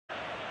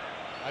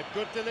A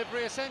good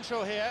delivery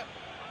essential here.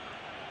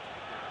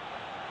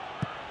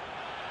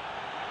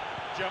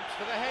 Jumps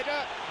for the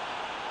header.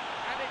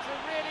 And it's a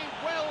really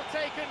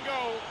well-taken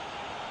goal.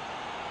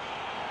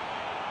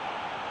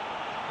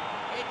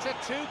 It's a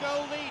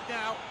 2-goal lead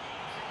now.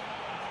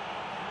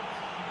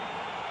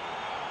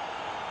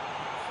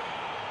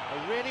 A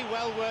really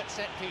well-worked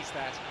set piece,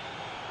 that.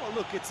 Well,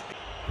 look, it's...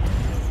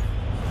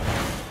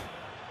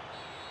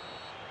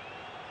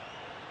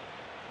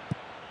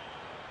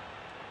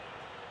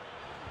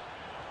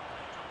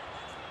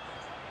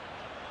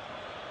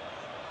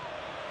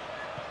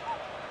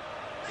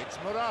 It's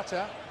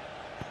Morata.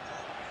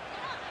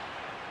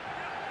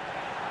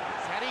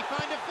 Can he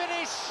find a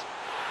finish?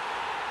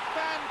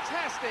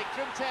 Fantastic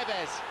from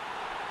Tevez.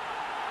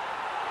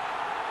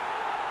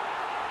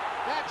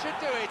 That should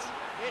do it.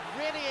 It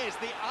really is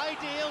the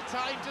ideal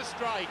time to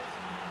strike.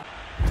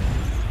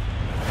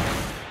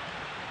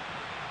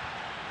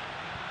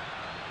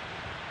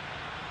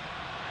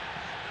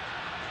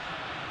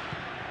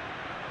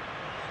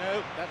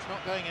 No, that's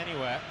not going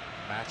anywhere.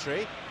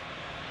 Matri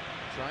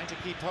trying to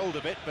keep hold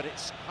of it, but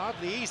it's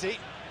hardly easy.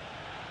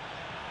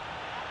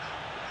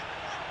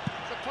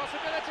 It's a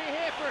possibility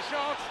here for a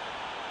shot.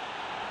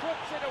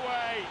 Puts it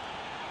away.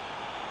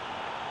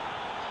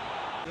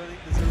 I think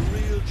there's a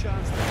real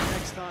chance that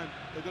next time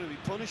they're going to be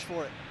punished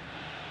for it.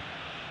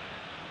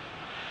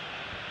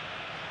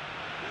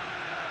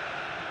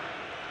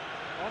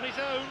 On his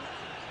own,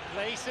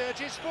 play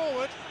surges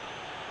forward.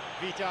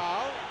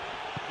 Vidal.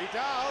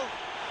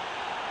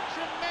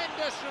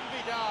 Tremendous from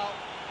Vidal.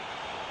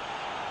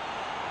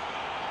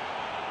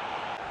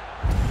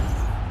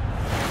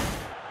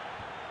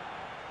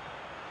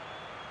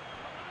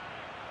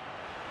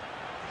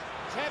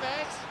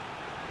 Tevez!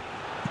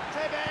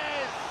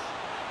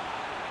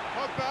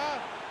 Pogba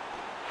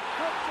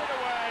puts it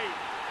away.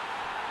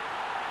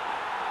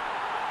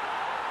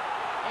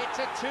 It's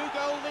a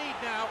 2-goal lead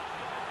now.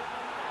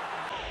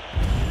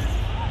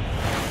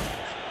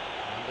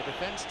 And the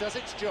defence does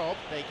its job.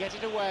 They get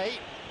it away.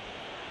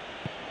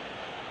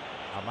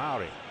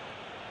 Amari.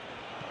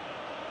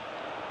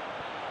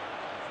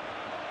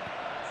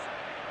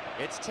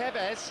 It's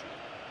Tevez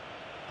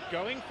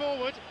going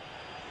forward.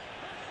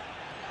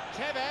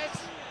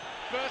 Tevez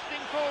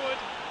bursting forward,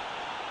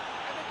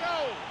 and a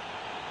goal.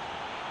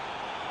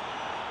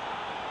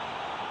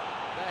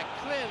 They're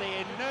clearly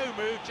in no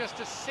mood just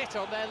to sit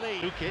on their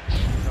lead. Lukic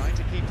trying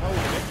to keep hold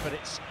of it, but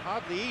it's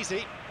hardly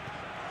easy.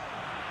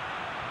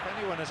 If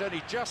anyone has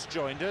only just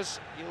joined us,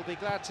 you'll be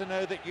glad to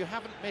know that you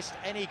haven't missed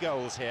any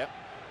goals here.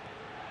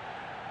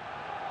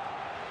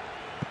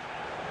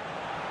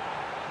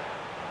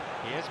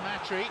 Here's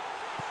Matri.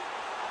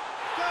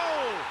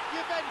 Goal!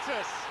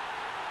 Juventus!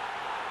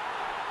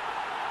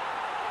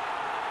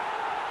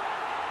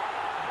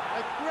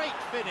 A great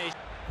finish.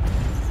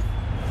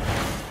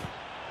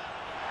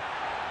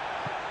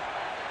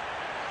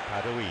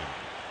 Padoin.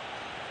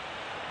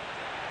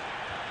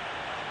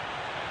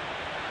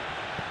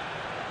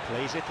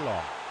 Plays it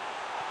long.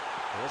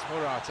 Here's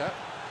Morata.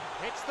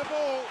 Hits the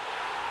ball.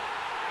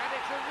 And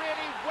it's a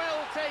really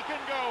well-taken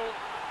goal.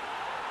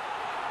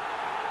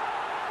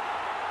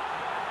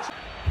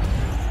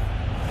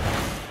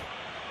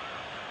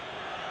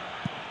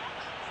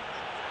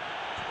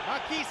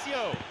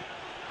 Marquisio.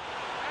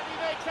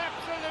 Makes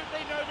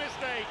absolutely no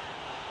mistake.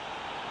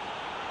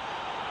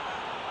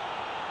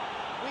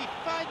 We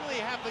finally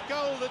have the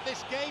goal that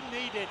this game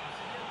needed.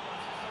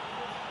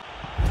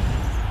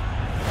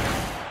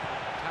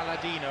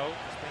 Palladino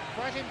has been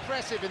quite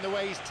impressive in the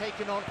way he's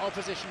taken on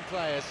opposition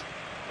players.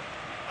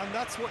 And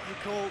that's what you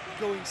call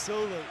going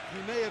solo.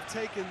 He may have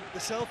taken the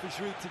selfish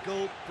route to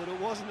goal, but it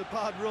wasn't a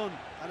bad run,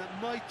 and it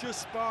might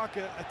just spark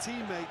a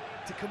teammate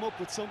to come up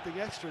with something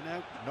extra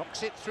now.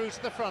 Knocks it through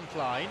to the front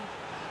line.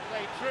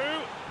 Played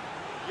through.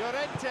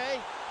 Llorente.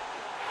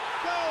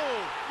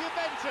 Goal!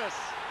 Juventus!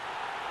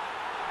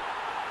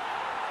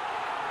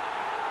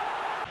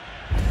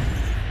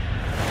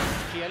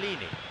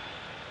 Chiellini.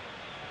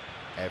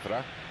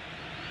 Evra.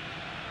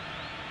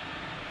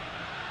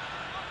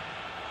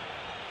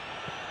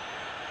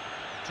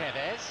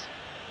 Tevez.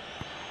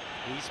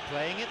 He's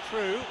playing it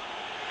through.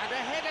 And a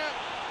header.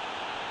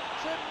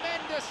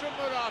 Tremendous from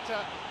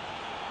Morata.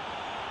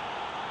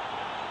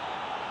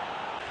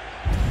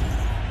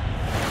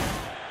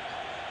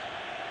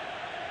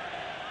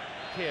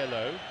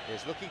 Pirlo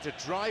is looking to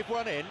drive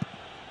one in.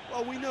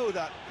 Well, we know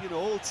that, you know,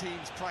 all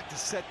teams practice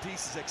set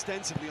pieces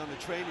extensively on the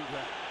training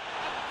ground.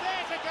 And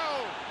there's a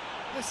goal!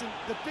 Listen,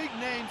 the big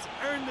names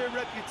earn their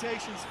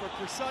reputations for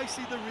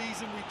precisely the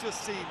reason we've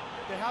just seen.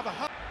 They have a...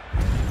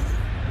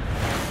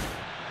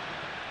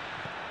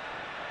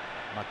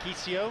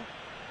 Marquisio.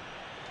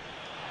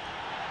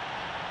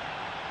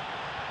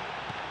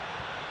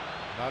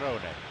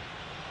 Marone.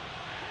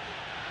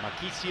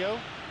 Marquisio.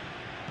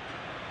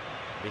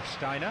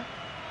 Lichtsteiner.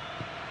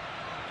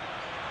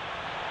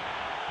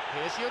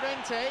 Here's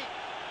Llorente,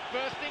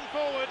 bursting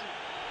forward.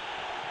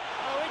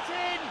 Oh, it's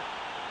in!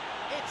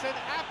 It's an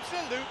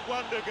absolute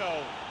wonder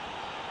goal.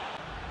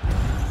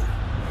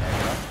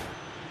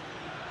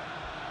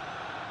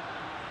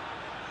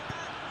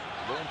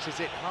 Launches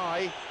it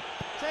high.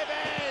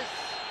 Tevez!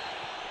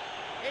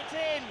 It's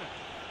in!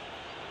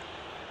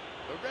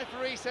 The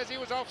referee says he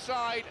was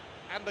offside,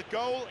 and the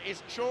goal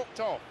is chalked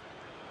off.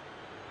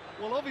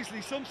 Well,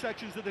 obviously some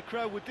sections of the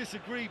crowd would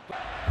disagree, but...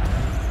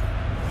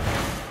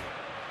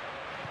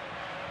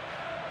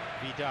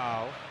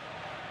 Vidal.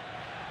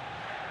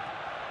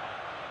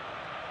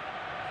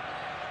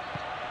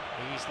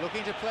 He's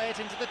looking to play it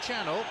into the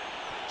channel.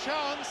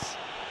 Chance.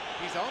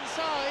 He's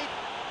onside.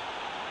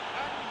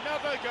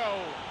 Another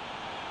goal.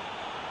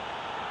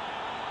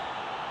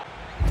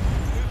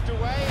 Moved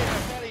away in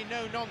a fairly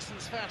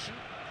no-nonsense fashion.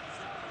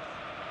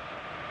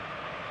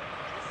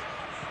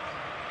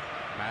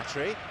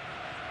 Matri.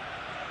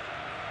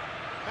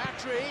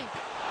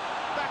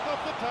 Back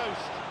off the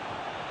post.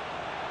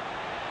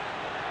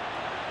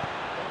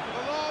 Going for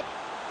the lob.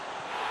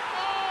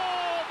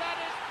 Oh, that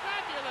is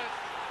fabulous!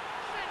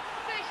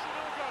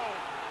 Sensational goal.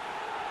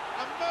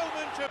 A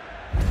moment of...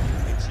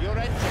 It's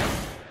Llorente.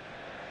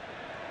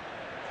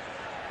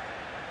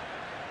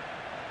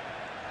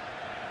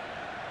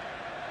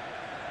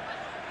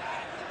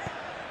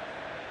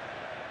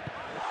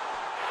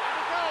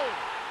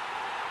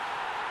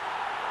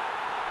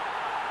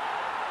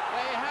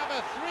 They have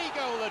a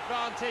 3-goal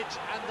advantage,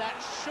 and that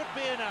should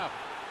be enough.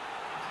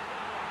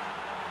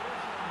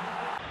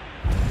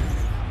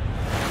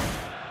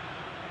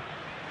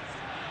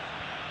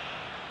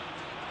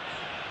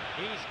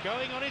 He's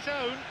going on his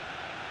own.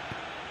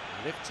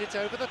 Lifts it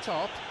over the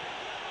top.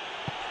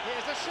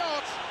 Here's a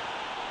shot.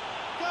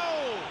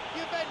 Goal!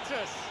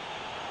 Juventus!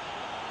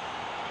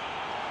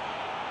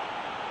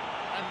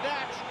 And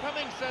that,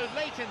 coming so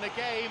late in the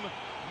game,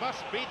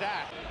 must be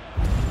that.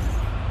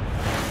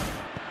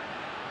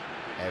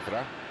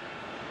 Evra.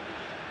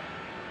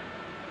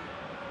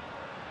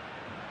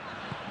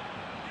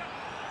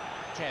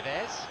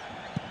 Tevez.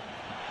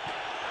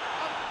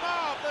 A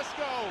marvellous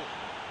goal!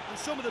 And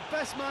some of the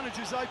best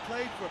managers I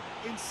played for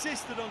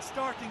insisted on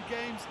starting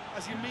games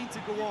as you mean to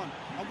go on.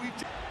 And we've...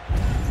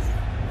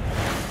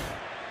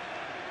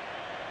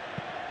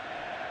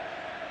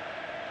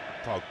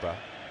 Pogba.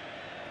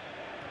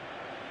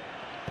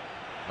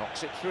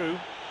 Knocks it through.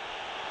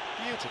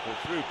 Beautiful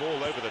through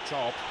ball over the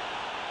top.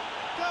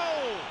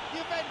 Goal!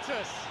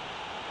 Juventus!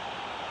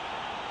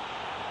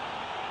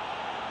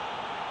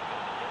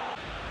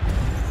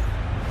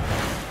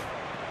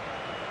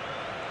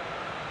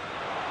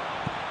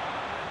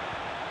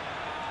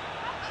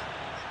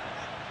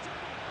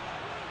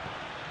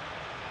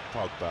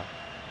 Pogba.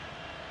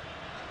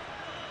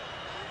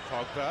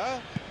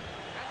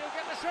 And he'll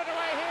get the shot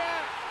away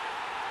here.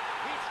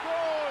 He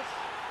scores.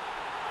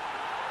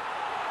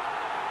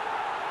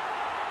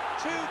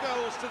 2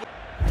 goals to the...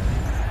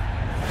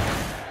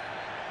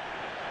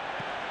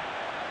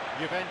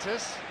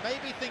 Juventus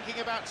maybe thinking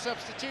about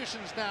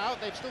substitutions now.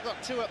 They've still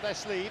got 2 up their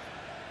sleeve.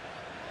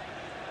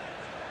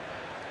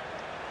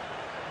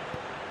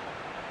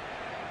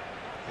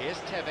 Here's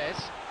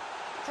Tevez.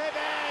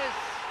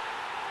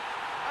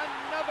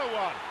 Another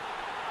one.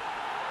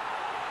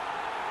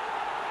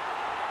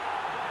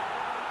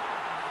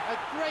 A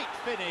great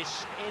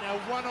finish in a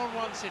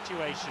one-on-one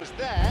situation. It was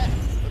there,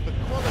 but the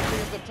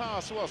quality of the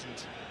pass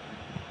wasn't.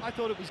 I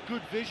thought it was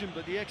good vision,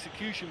 but the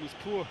execution was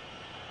poor.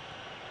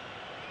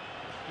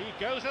 He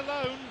goes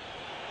alone.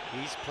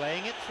 He's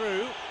playing it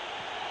through.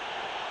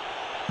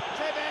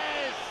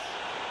 Tevez!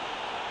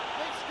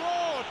 They've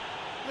scored!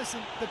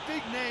 Listen, the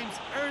big names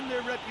earn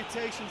their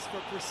reputations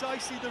for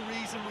precisely the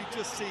reason we've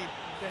just seen.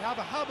 They have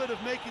a habit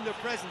of making their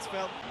presence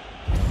felt.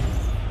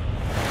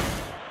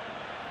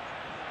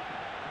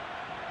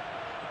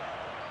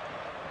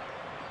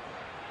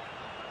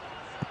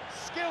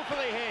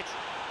 Skillfully hit.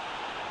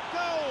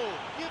 Goal!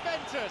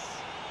 Juventus!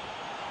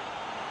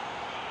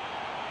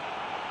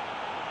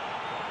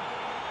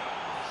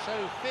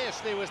 So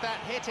fiercely was that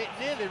hit, it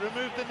nearly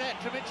removed the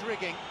net from its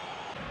rigging.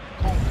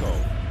 Conco.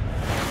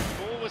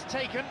 Ball was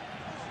taken.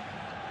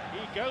 He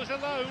goes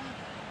alone.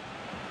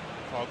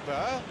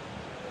 Pogba.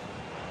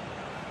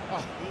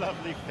 Oh,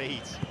 lovely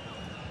feet.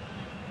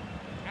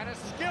 And a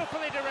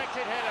skillfully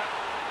directed header.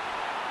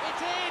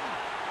 It's in!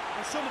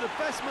 And some of the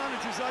best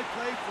managers I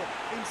played for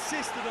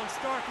insisted on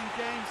starting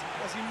games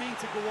as you mean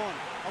to go on.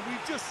 And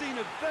we've just seen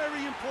a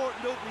very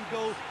important opening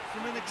goal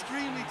from an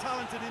extremely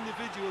talented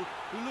individual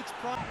who looks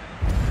prime.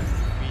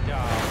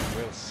 Vidal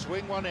will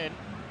swing one in.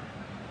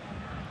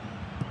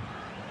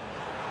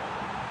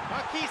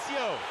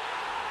 Marquisio.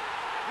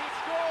 He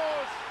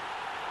scores!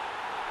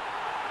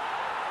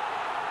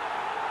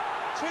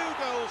 2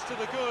 goals to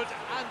the good,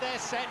 and they're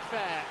set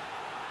fair.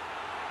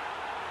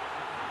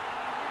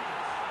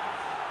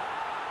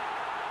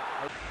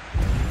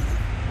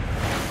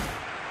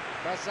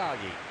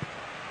 Barzagli.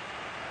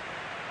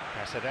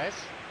 Caceres.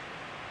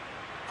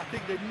 I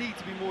think they need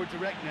to be more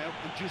direct now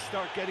and just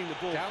start getting the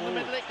ball Down forward. the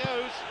middle it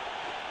goes.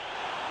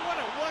 What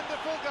a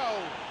wonderful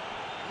goal.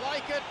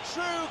 Like a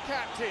true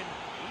captain,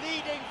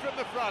 leading from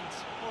the front.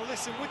 Well,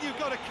 listen, when you've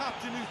got a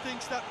captain who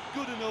thinks that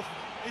good enough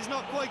is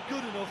not quite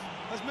good enough,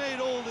 has made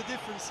all the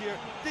difference here.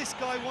 This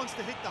guy wants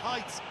to hit the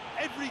heights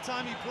every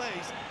time he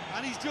plays,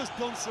 and he's just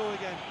done so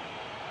again.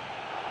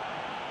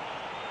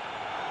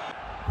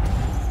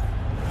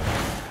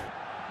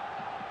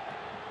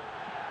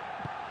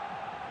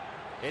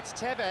 It's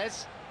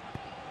Tevez.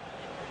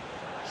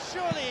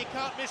 Surely he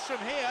can't miss from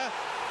here.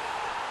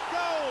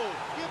 Goal!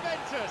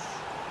 Juventus!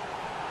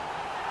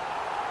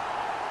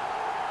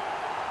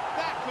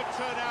 That could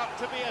turn out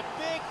to be a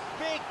big,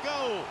 big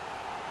goal.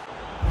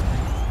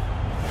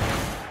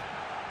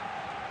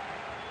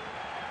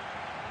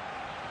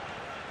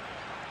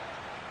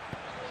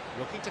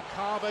 Looking to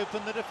carve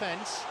open the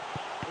defence.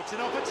 It's an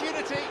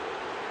opportunity.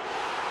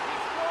 He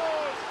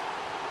scores!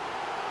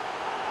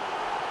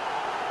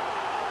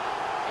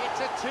 It's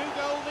a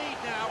 2-goal lead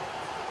now.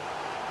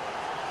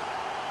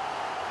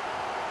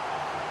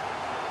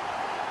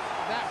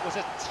 That was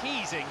a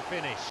teasing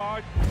finish.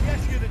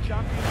 Yes, you're the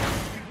champion.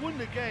 You've won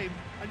the game,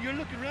 and you're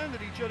looking around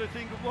at each other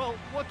thinking, well,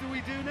 what do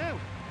we do now?